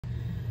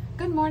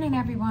Good morning,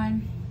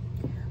 everyone.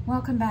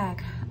 Welcome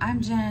back.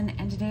 I'm Jen,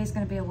 and today's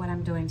going to be a what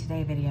I'm doing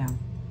today video.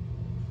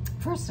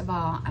 First of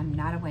all, I'm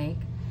not awake.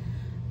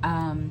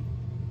 I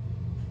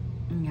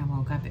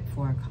woke up at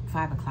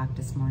 5 o'clock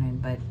this morning,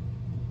 but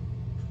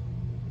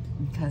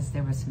because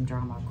there was some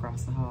drama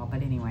across the hall.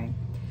 But anyway,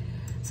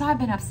 so I've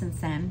been up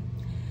since then,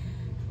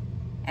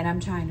 and I'm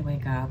trying to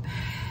wake up.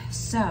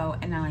 So,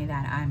 and not only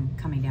that, I'm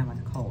coming down with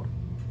a cold.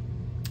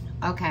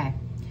 Okay.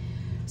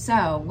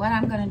 So what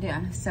I'm going to do,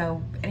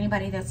 so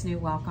anybody that's new,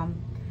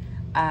 welcome.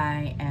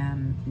 I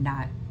am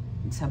not,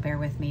 so bear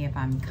with me if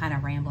I'm kind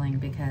of rambling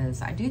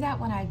because I do that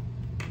when I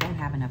don't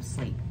have enough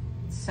sleep.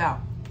 So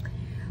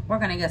we're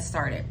going to get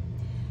started.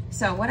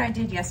 So what I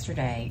did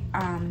yesterday,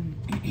 I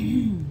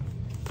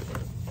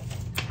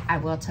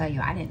will tell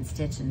you, I didn't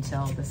stitch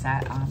until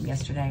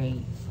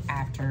yesterday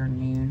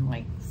afternoon,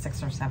 like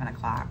 6 or 7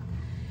 o'clock,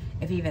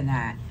 if even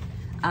that.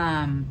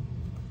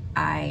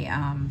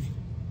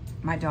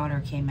 My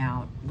daughter came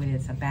out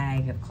with a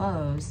bag of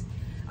clothes,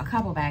 a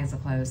couple bags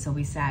of clothes. So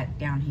we sat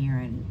down here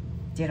and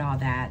did all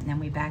that. And then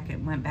we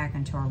went back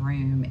into our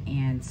room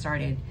and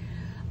started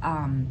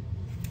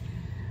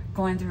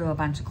going through a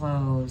bunch of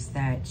clothes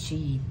that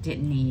she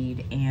didn't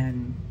need.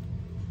 And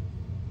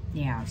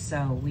yeah,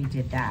 so we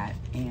did that,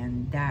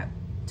 and that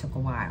took a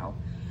while.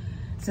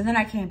 So then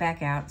I came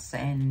back out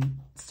and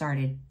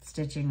started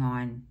stitching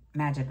on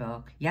Magic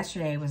Book.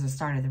 Yesterday was the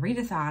start of the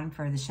readathon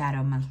for the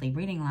Shadow Monthly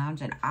Reading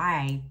Lounge, and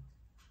I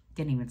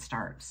didn't even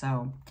start.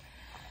 So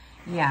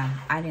yeah,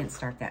 I didn't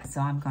start that.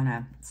 So I'm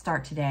gonna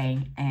start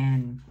today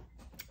and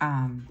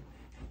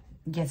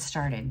get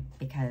started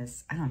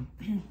because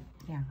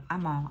yeah,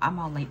 I'm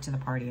all late to the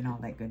party and all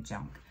that good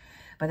junk,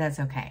 but that's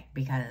okay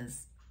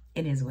because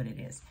it is what it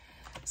is.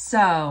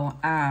 So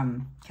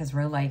because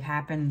real life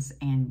happens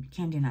and you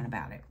can't do nothing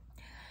about it.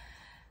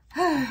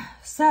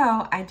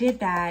 So I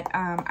did that.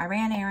 I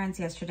ran errands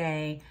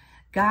yesterday,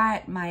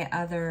 got my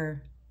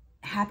other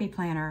Happy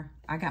Planner.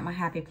 I got my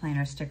Happy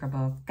Planner sticker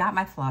book, got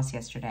my floss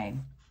yesterday.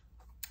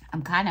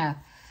 I'm kind of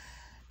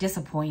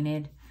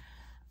disappointed.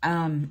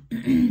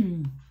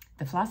 The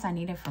floss I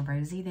needed for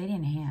Rosie, they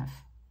didn't have.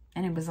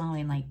 And it was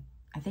only like,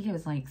 I think it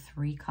was like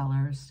 3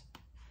 colors.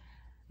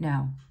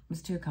 No, it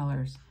was 2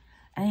 colors.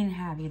 I didn't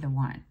have either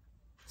one.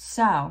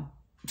 So,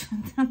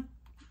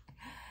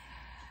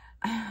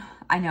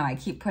 I know I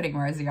keep putting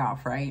Rosie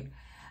off, right?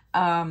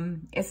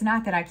 It's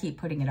not that I keep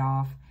putting it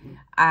off.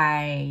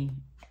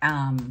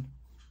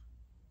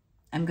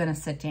 I'm going to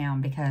sit down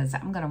because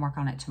I'm going to work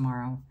on it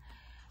tomorrow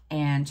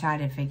and try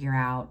to figure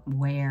out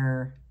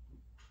where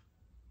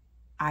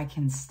I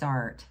can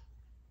start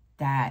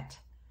that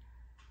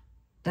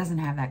doesn't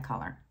have that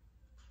color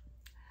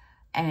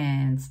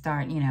and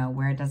start,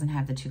 where it doesn't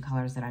have the 2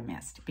 colors that I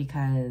missed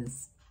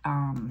because,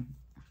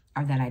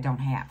 or that I don't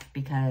have,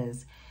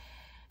 because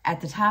at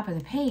the top of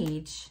the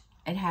page,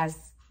 it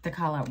has the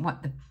color,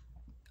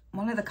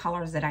 one of the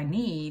colors that I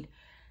need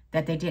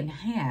that they didn't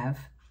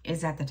have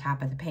is at the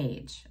top of the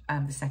page,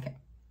 of the second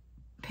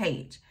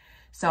page.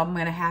 So I'm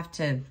going to have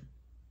to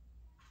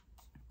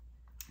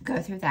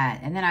go through that.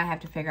 And then I have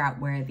to figure out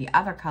where the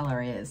other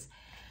color is.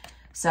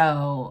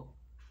 So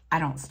I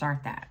don't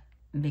start that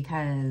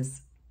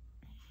because,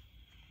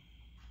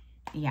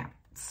 yeah.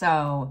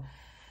 So,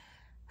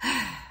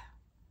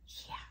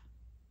 yeah.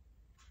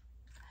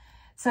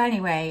 So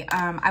anyway,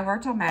 I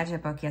worked on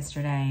Magic Book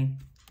yesterday,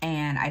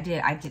 and I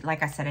did,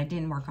 like I said, I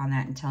didn't work on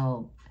that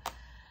until,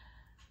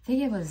 I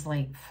think it was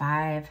like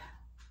 5,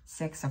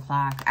 6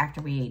 o'clock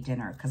after we ate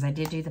dinner, because I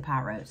did do the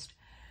pot roast.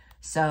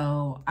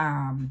 So,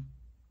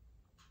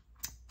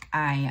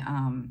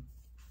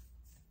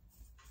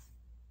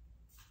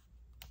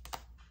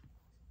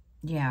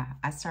 yeah,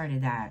 I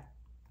started that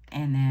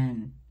and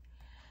then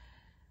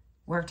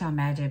worked on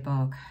Magic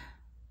Book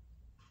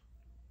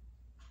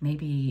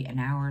maybe an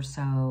hour or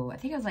so. I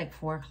think it was like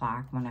 4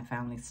 o'clock when I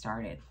finally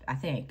started. I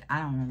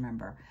don't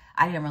remember.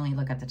 I didn't really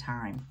look at the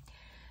time.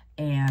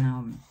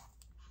 And,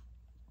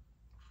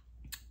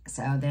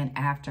 so then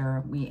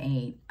after we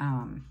ate,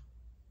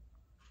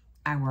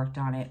 I worked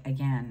on it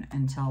again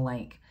until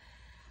like,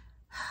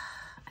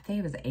 I think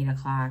it was 8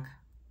 o'clock.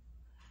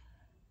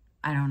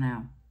 I don't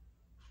know.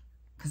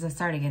 Because I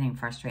started getting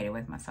frustrated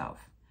with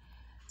myself.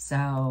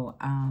 So,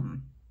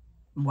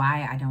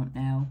 why, I don't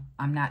know.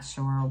 I'm not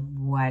sure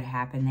what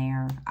happened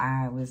there.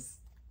 I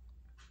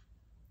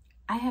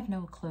have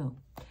no clue.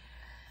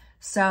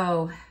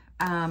 So,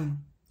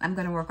 I'm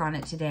going to work on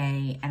it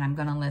today, and I'm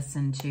going to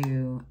listen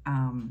to,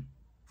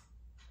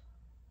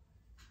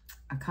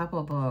 a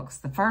couple books.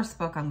 The first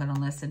book I'm going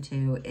to listen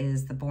to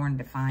is The Born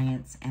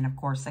Defiance. And of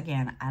course,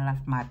 again, I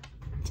left my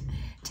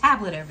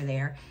tablet over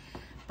there.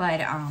 But,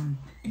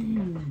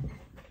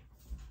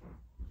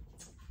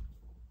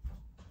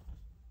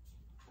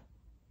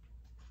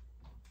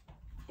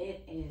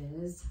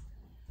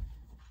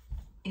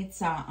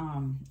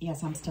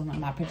 yes, I'm still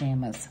in my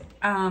pajamas.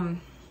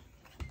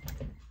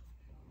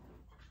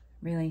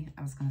 Really,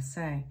 I was going to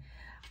say,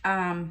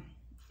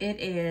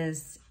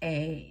 it's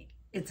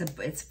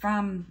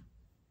from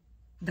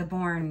the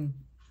Born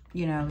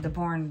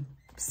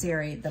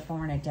series, the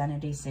Bourne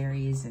Identity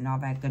series and all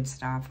that good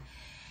stuff.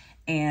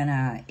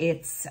 And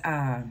it's,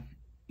 I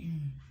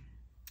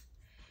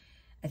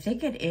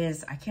think it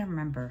is, I can't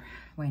remember.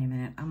 Wait a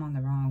minute, I'm on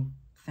the wrong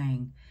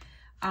thing.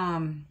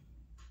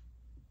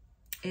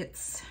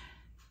 It's,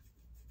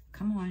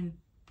 come on.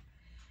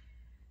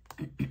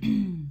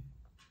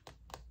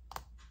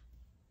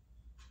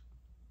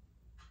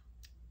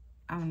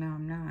 Oh, no,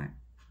 I'm not.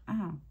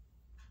 Oh.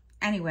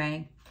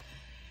 Anyway,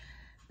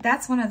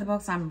 that's one of the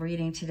books I'm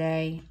reading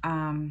today.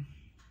 And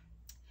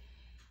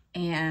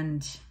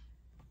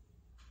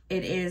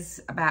it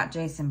is about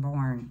Jason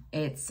Bourne.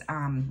 It's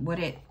and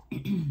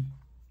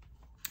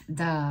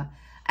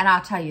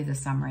I'll tell you the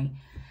summary.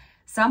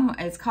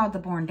 It's called The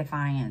Bourne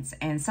Defiance,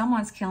 and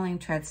someone's killing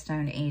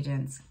Treadstone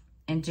agents,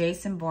 and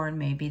Jason Bourne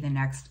may be the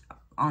next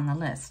on the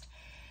list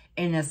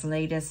in this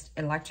latest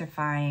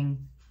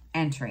electrifying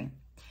entry.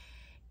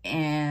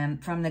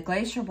 And from the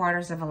glacier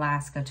waters of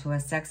Alaska to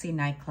a sexy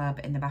nightclub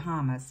in the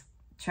Bahamas,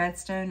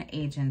 Treadstone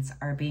agents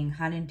are being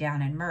hunted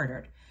down and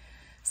murdered.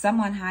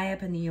 Someone high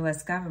up in the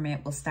U.S.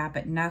 government will stop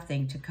at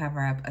nothing to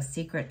cover up a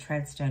secret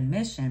Treadstone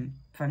mission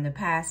from the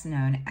past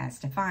known as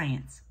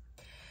Defiance.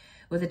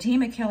 With a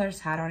team of killers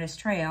hot on his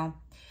trail,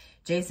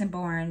 Jason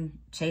Bourne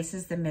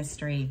chases the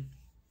mystery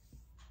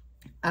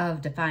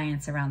of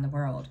Defiance around the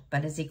world.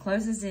 But as he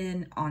closes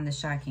in on the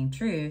shocking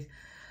truth,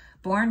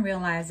 Bourne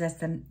realizes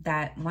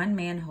that one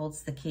man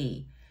holds the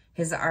key,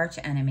 his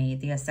arch-enemy,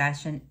 the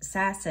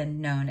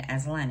assassin known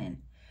as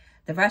Lenin.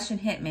 The Russian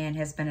hitman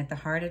has been at the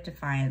heart of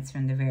Defiance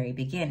from the very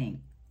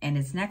beginning, and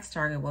his next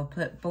target will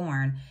put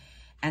Bourne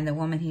and the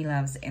woman he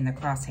loves in the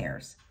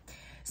crosshairs.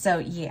 So,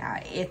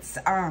 yeah, it's,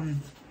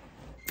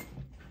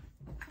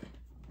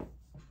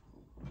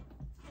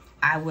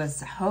 I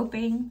was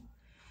hoping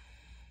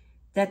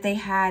that they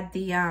had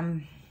the,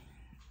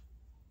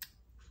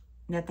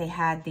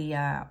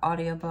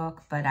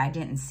 audiobook, but I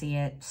didn't see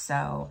it.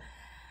 So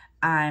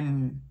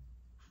I'm,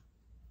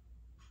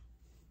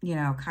 you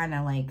know, kind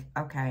of like,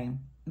 okay.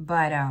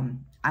 But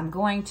I'm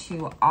going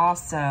to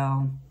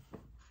also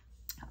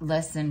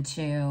listen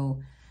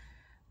to,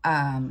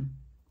 I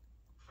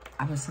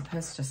was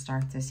supposed to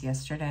start this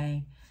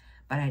yesterday,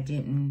 but I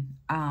didn't,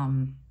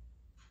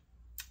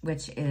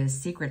 which is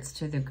Secrets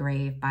to the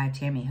Grave by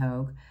Tammy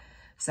Hogue.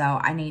 So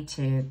I need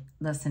to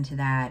listen to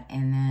that,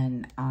 and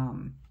then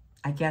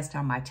I guess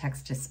on my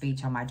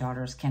text-to-speech on my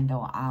daughter's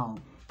Kindle, I'll,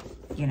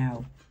 you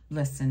know,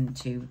 listen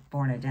to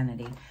Bourne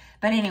Identity.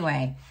 But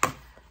anyway,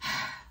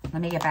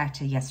 let me get back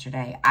to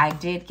yesterday. I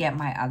did get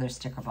my other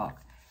sticker book.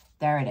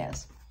 There it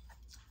is.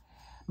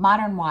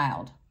 Modern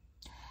Wild.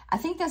 I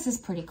think this is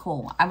pretty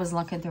cool. I was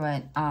looking through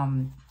it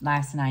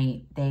last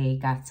night. They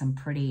got some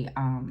pretty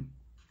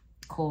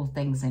cool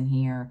things in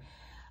here.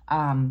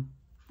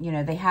 You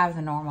know, they have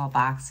the normal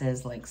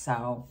boxes like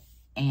so.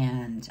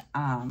 And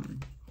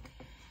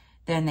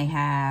then they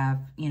have,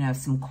 you know,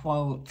 some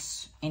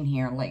quotes in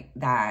here like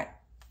that,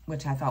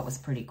 which I thought was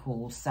pretty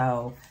cool.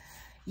 So,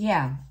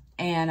 yeah.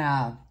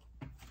 And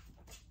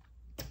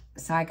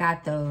so I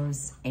got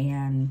those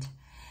and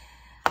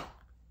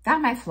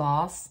got my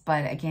floss.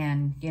 But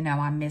again, you know,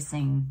 I'm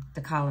missing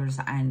the colors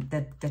and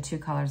the two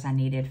colors I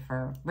needed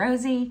for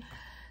Rosie.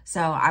 So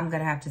I'm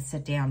going to have to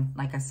sit down,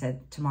 like I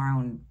said, tomorrow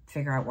and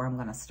figure out where I'm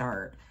going to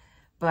start.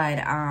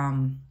 But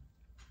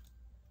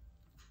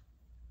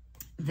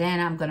then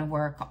I'm going to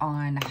work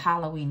on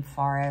Halloween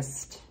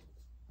Forest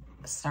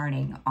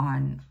starting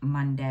on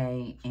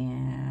Monday.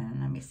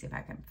 And let me see if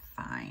I can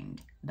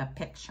find the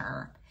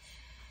picture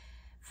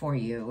for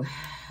you.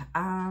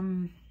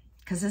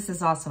 Because this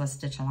is also a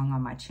stitch along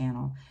on my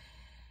channel.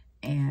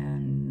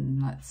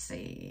 And let's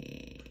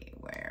see,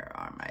 where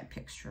are my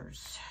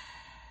pictures?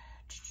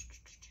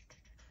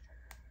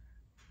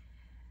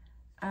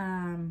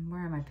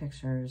 Where are my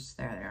pictures?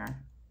 There they are.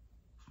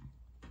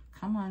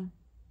 Come on.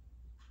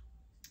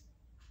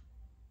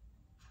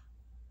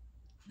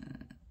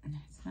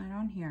 It's not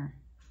on here.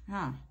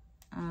 Huh.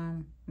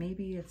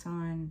 Maybe it's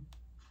on.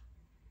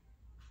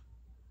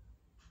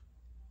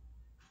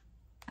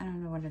 I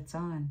don't know what it's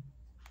on.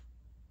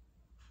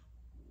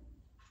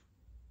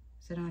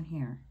 Is it on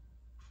here?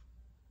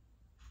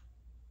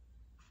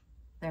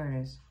 There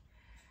it is.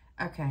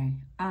 Okay.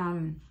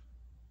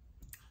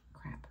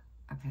 Crap.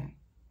 Okay.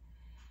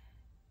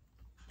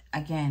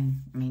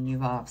 Again, I mean,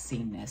 you've all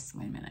seen this.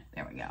 Wait a minute.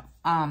 There we go.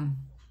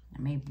 Let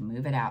me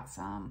move it out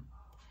some.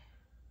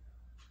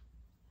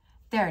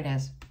 There it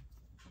is.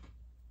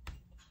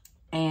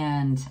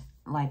 And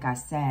like I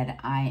said,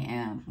 I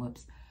am,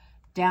 whoops,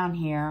 down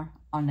here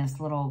on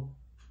this little,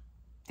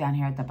 down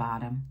here at the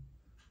bottom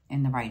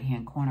in the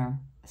right-hand corner.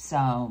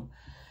 So,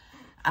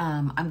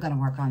 I'm going to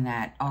work on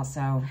that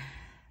also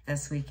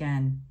this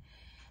weekend.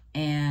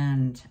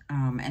 And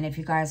if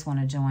you guys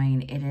want to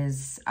join, it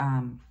is,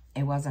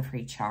 it was a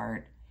free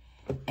chart,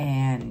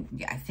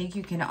 and I think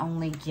you can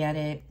only get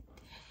it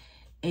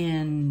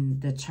in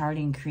the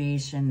Charting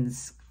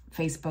Creations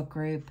Facebook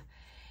group,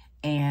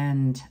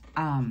 and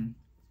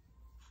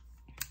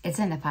it's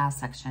in the file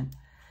section.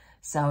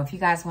 So if you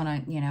guys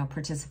want to, you know,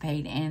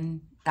 participate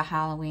in the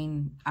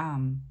Halloween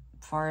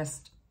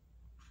Forest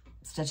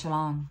Stitch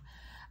Along.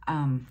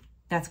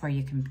 That's where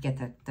you can get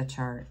the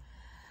chart.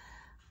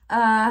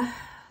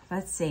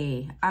 Let's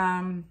see.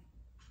 I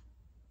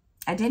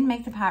didn't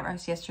make the pot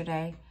roast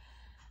yesterday.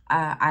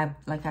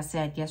 Like I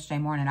said yesterday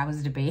morning, I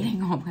was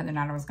debating on whether or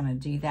not I was going to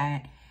do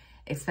that,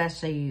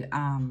 especially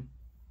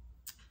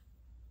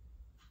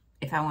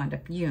if I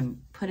wanted to,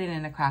 put it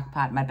in a crock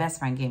pot. My best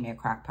friend gave me a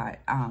crock pot,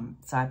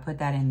 so I put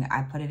that in.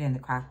 I put it in the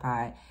crock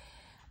pot.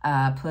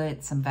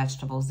 Put some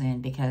vegetables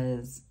in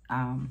because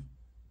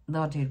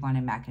little dude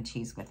wanted mac and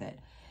cheese with it.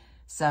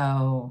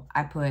 So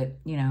I put,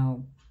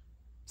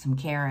 some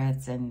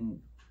carrots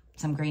and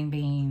some green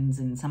beans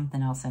and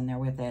something else in there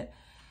with it.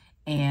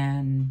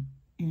 And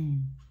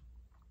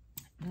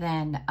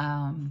then,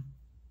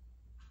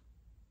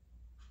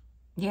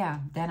 yeah,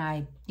 then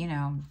I,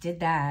 did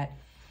that.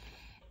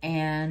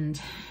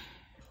 And,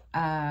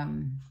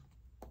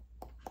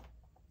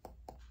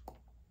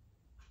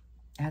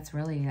 that's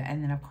really it.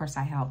 And then, of course,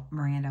 I helped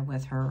Miranda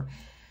with her,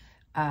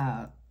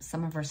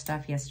 some of her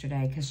stuff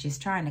yesterday because she's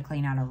trying to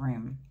clean out her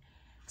room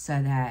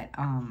so that,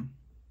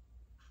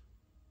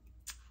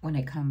 when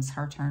it comes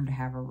her turn to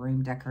have her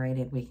room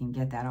decorated, we can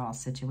get that all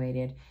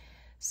situated.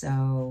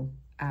 So,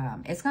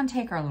 it's going to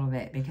take her a little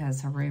bit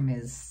because her room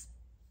is,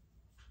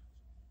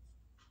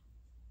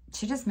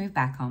 she just moved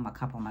back home a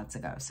couple months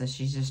ago. So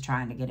she's just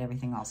trying to get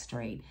everything all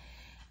straight.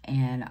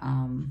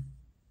 And,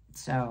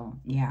 so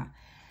yeah.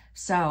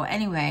 So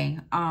anyway,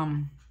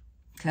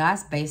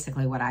 that's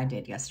basically what I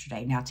did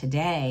yesterday. Now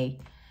today,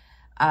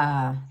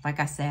 like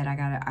I said,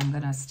 I'm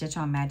going to stitch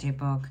on Magic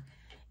Book,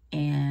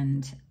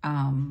 and,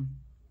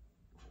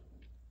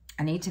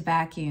 I need to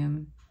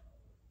vacuum,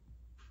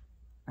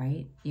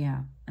 right? Yeah,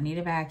 I need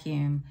to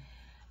vacuum,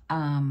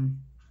 the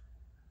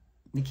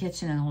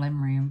kitchen and the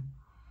living room.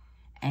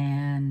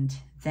 And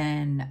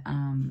then,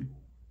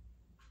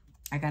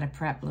 I got to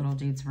prep little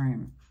dude's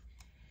room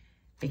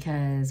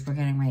because we're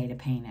getting ready to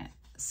paint it.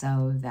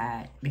 So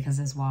that, because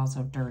his walls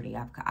are dirty,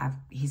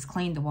 he's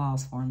cleaned the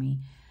walls for me.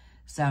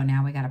 So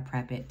now we got to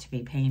prep it to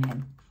be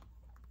painted.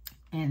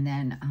 And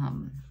then,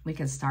 we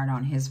could start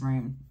on his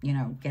room,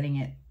 getting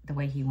it the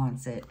way he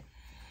wants it.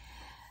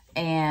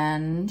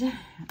 And,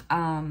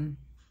 and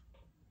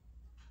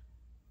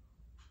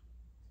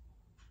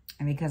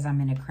because I'm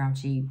in a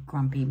grouchy,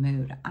 grumpy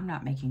mood, I'm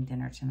not making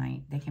dinner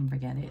tonight. They can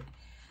forget it.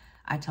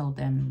 I told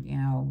them,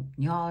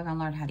 y'all are going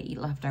to learn how to eat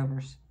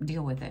leftovers.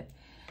 Deal with it.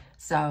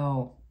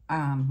 So, we're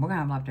going to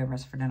have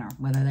leftovers for dinner,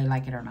 whether they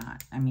like it or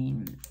not. I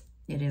mean,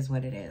 it is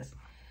what it is.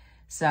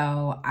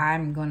 So,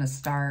 I'm going to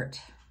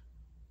start,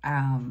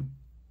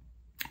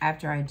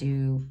 after I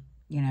do,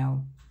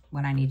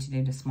 what I need to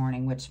do this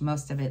morning, which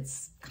most of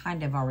it's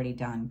kind of already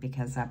done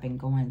because I've been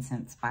going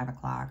since 5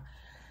 o'clock.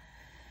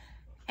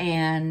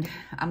 And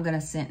I'm going to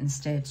sit and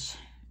stitch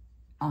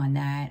on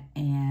that.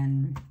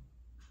 And,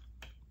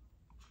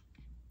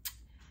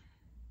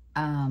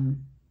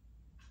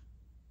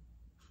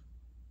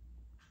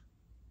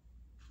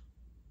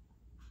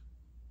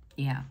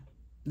 yeah,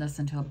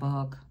 listen to a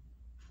book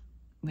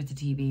with the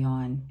TV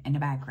on in the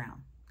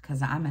background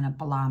because I'm in a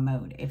blah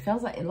mode. It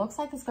looks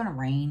like it's going to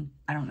rain.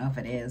 I don't know if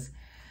it is,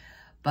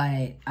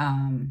 but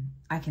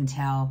I can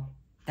tell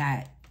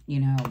that,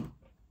 my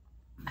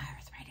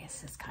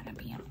arthritis is kind of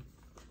being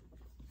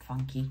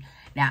funky.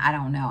 Now, I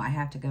don't know. I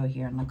have to go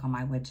here and look on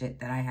my widget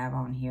that I have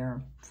on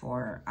here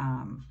for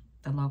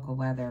the local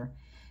weather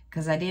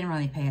because I didn't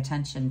really pay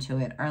attention to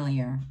it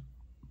earlier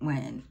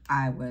when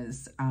I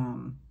was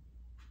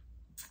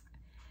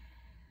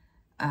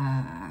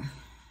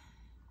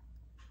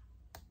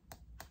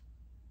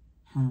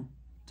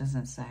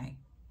doesn't say.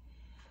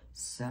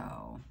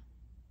 So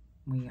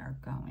we are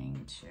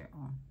going to,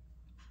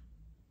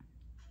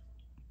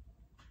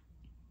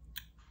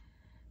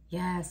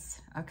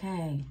 yes,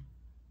 okay.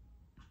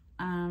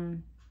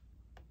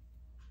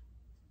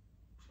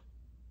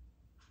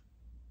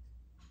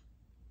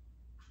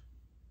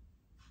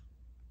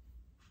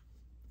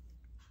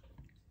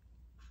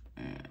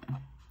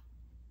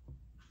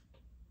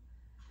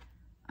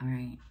 All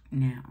right,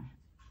 now,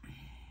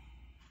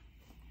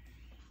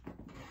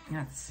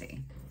 let's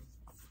see.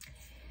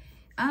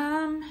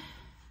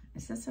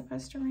 Is this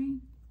supposed to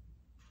rain?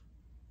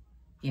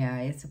 Yeah,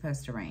 it's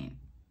supposed to rain.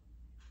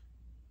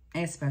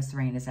 It's supposed to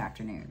rain this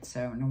afternoon,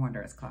 so no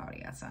wonder it's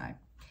cloudy outside,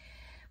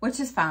 which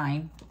is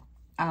fine.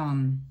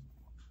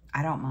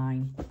 I don't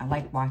mind. I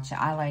like watching.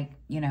 I like,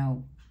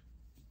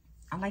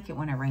 I like it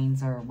when it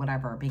rains or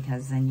whatever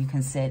because then you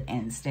can sit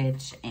and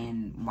stitch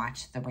and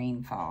watch the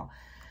rain fall.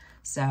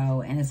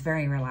 So, and it's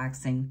very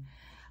relaxing.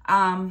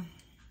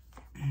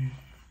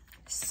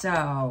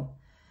 So,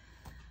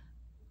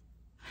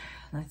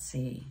 let's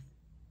see.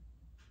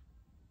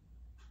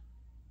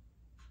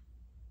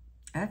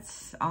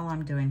 That's all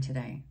I'm doing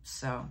today.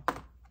 So,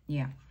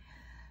 yeah.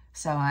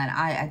 So, and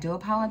I do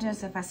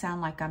apologize if I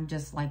sound like I'm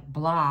just like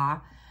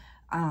blah.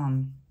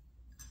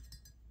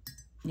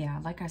 Yeah,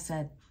 like I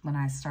said when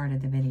I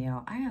started the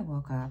video, I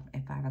woke up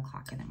at 5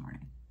 o'clock in the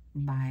morning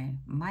by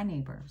my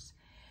neighbors.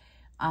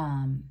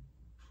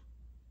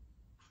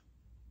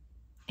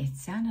 it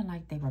sounded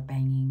like they were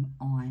banging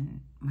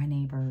on my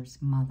neighbor's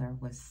mother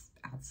was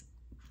out.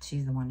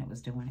 She's the one that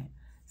was doing it.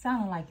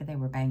 Sounded like they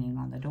were banging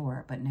on the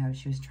door, but no,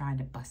 she was trying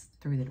to bust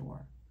through the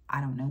door.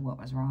 I don't know what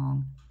was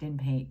wrong.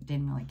 Didn't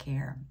really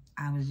care.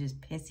 I was just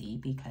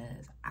pissy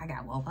because I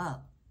got woke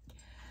up.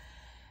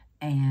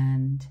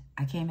 And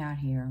I came out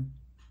here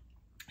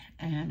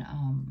and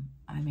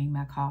I made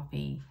my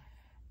coffee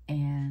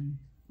and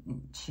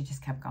she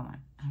just kept going.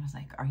 I was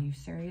like, are you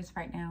serious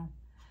right now?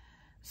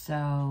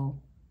 So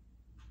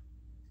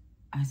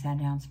I sat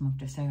down,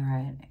 smoked a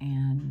cigarette,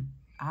 and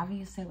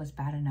obviously it was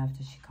bad enough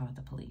that she called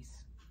the police.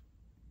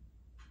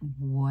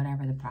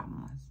 Whatever the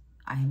problem was.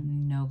 I have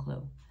no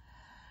clue.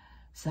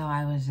 So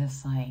I was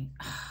just like,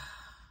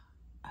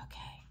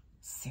 okay,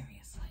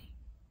 seriously.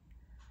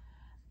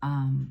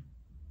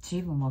 She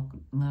even woke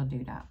little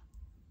dude up.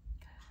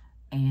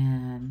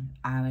 And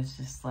I was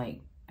just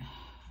like,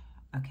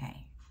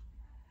 okay.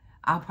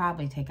 I'll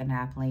probably take a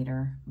nap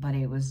later, but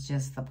it was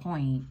just the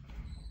point.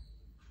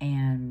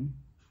 And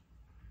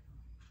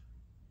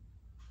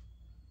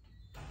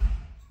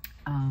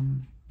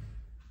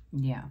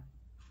yeah,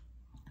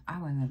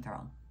 I wasn't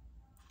thrilled.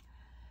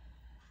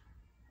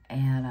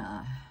 And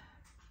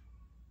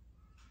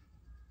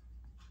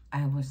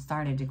I was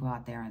started to go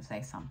out there and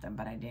say something,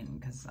 but I didn't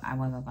because I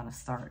wasn't going to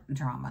start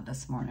drama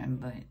this morning.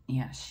 But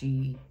yeah,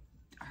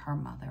 her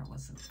mother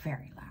was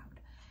very loud.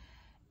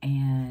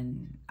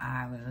 And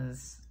I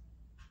was,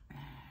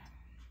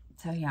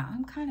 so yeah,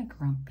 I'm kind of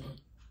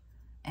grumpy.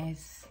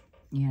 It's,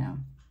 you know,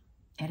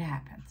 it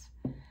happens.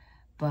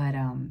 But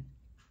I'm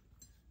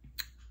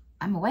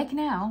awake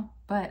now,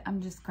 but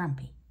I'm just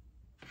grumpy.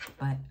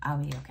 But I'll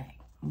be okay.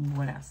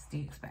 What else do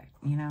you expect,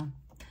 you know?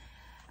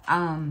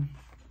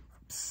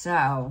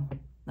 So,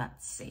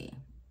 let's see.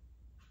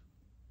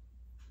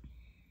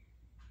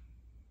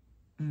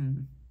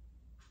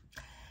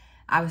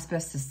 I was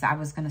going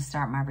to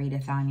start my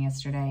readathon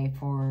yesterday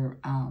for,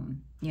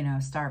 you know,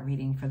 start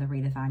reading for the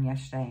readathon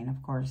yesterday. And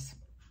of course,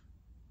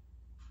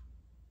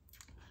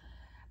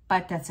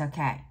 but that's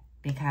okay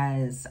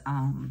because,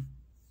 I'm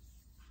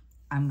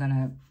going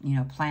to, you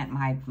know, plant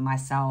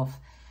myself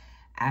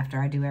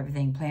after I do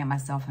everything, plant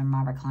myself in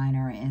my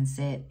recliner and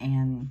sit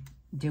and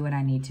do what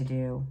I need to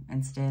do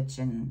and stitch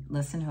and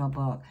listen to a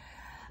book.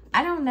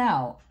 I don't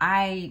know.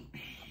 I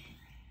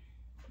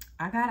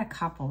got a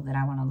couple that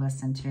I want to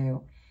listen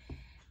to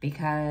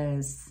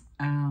because,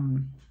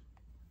 and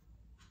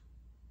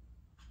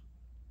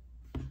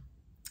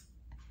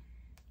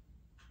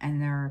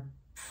they're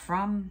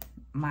from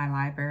my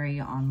library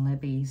on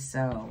Libby.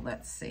 So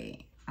let's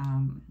see.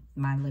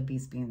 My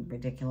Libby's being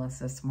ridiculous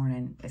this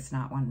morning. It's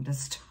not wanting to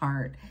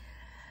start.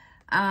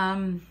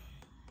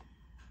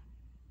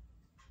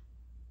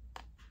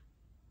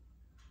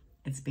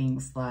 It's being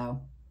slow.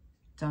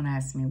 Don't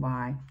ask me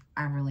why.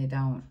 I really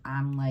don't.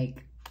 I'm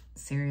like,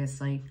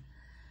 seriously.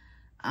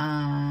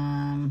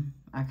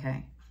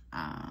 Okay.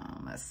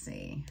 Let's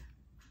see.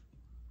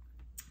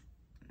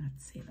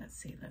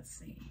 Let's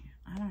see.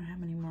 I don't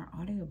have any more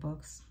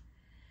audiobooks.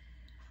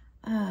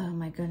 Oh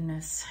my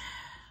goodness.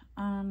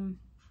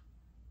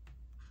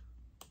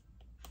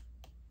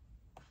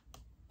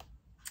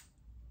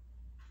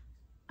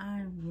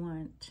 I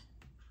want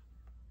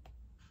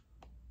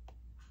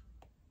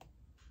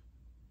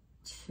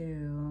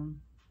to,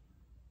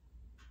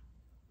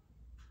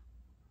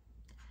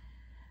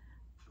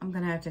 I'm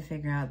going to have to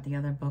figure out the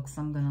other books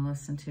I'm going to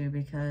listen to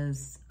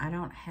because I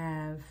don't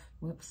have,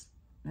 whoops,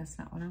 that's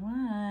not what I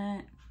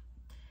want.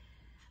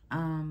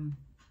 I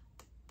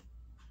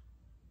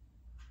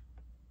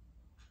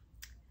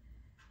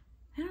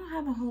don't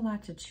have a whole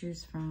lot to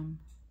choose from,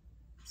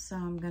 so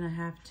I'm going to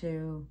have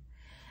to,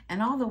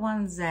 and all the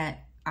ones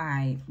that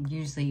I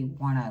usually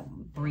want to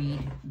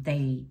read,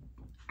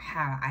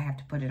 I have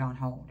to put it on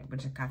hold,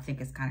 which I think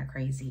is kind of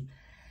crazy.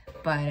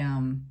 But,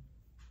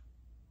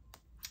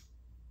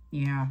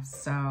 yeah,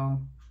 so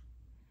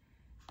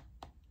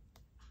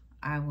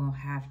I will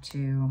have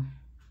to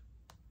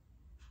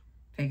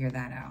figure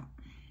that out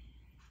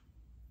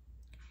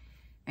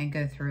and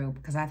go through,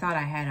 because I thought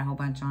I had a whole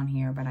bunch on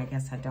here, but I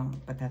guess I don't,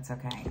 but that's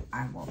okay.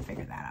 I will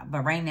figure that out.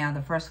 But right now,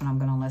 the first one I'm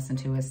going to listen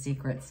to is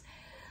Secrets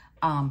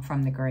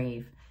from the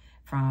Grave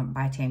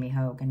by Tammy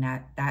Hogue, and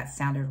that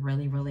sounded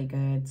really, really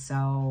good.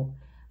 So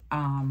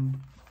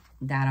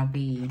that'll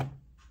be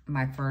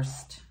my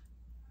first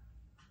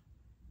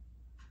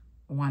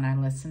one I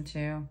listen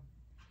to,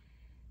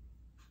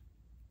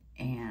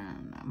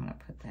 and I'm gonna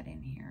put that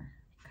in here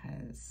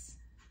because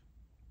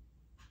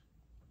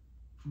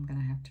I'm gonna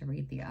have to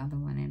read the other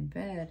one in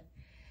bed.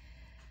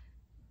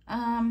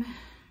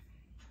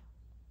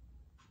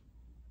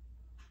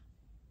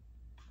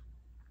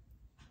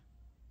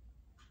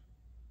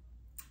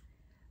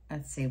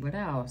 Let's see, what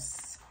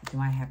else do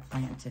I have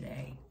planned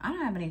today? I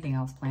don't have anything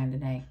else planned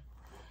today.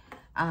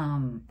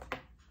 I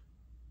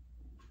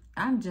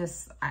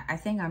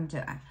think I'm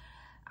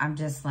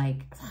just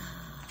like,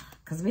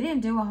 because we didn't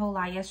do a whole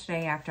lot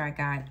yesterday after I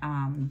got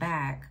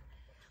back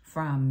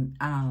from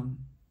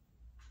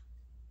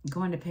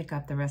going to pick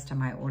up the rest of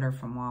my order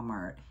from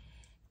Walmart.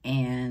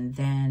 And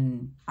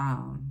then,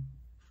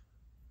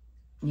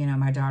 you know,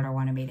 my daughter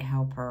wanted me to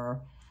help her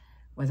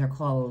with her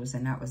clothes,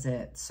 and that was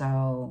it.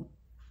 So,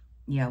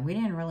 yeah, we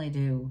didn't really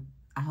do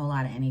a whole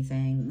lot of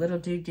anything. Little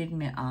dude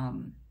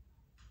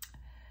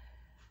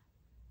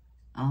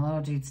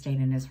little dude stayed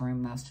in his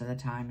room most of the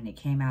time, and he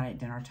came out at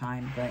dinner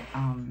time. But,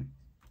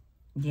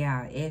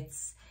 yeah,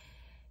 it's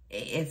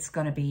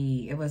going to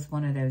be, it was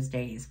one of those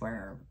days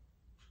where,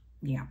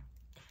 yeah.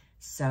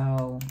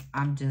 So,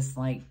 I'm just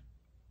like,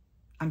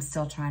 I'm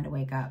still trying to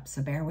wake up,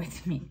 so bear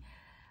with me.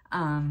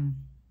 And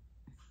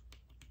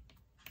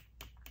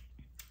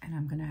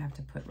I'm going to have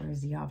to put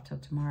Rosie off till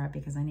tomorrow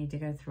because I need to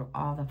go through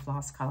all the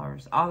floss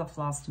colors, all the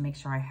floss to make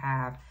sure I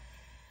have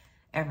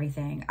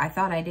everything. I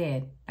thought I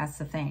did. That's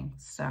the thing.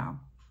 So,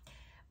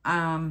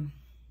 I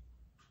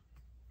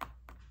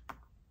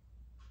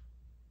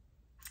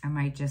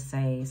might just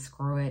say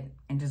screw it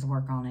and just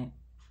work on it.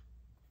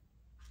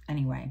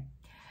 Anyway,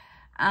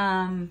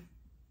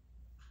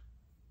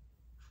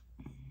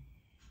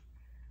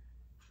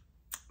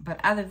 but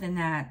other than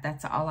that,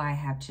 that's all I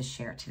have to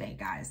share today,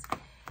 guys.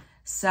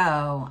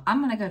 So I'm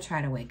going to go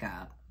try to wake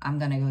up. I'm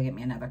going to go get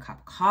me another cup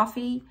of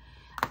coffee.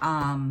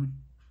 Then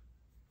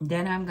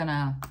I'm going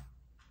to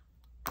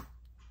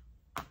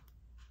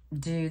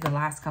do the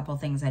last couple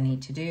things I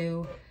need to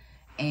do.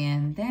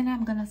 And then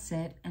I'm going to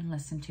sit and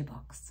listen to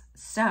books.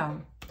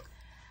 So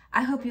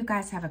I hope you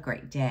guys have a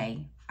great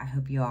day. I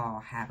hope you all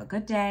have a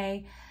good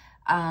day.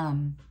 What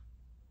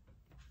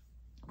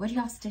are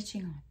y'all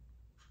stitching on?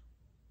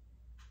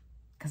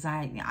 Because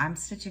I'm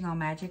stitching on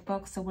magic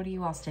books. So what are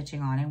you all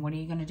stitching on? And what are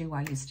you going to do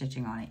while you're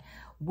stitching on it?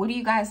 What do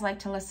you guys like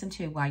to listen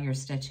to while you're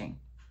stitching?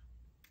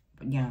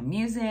 You know,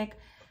 music,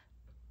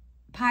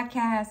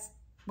 podcasts,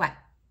 what?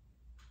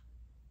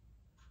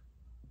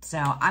 So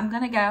I'm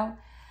going to go.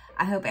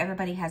 I hope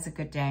everybody has a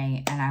good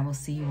day. And I will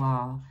see you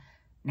all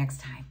next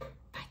time.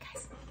 Bye,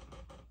 guys.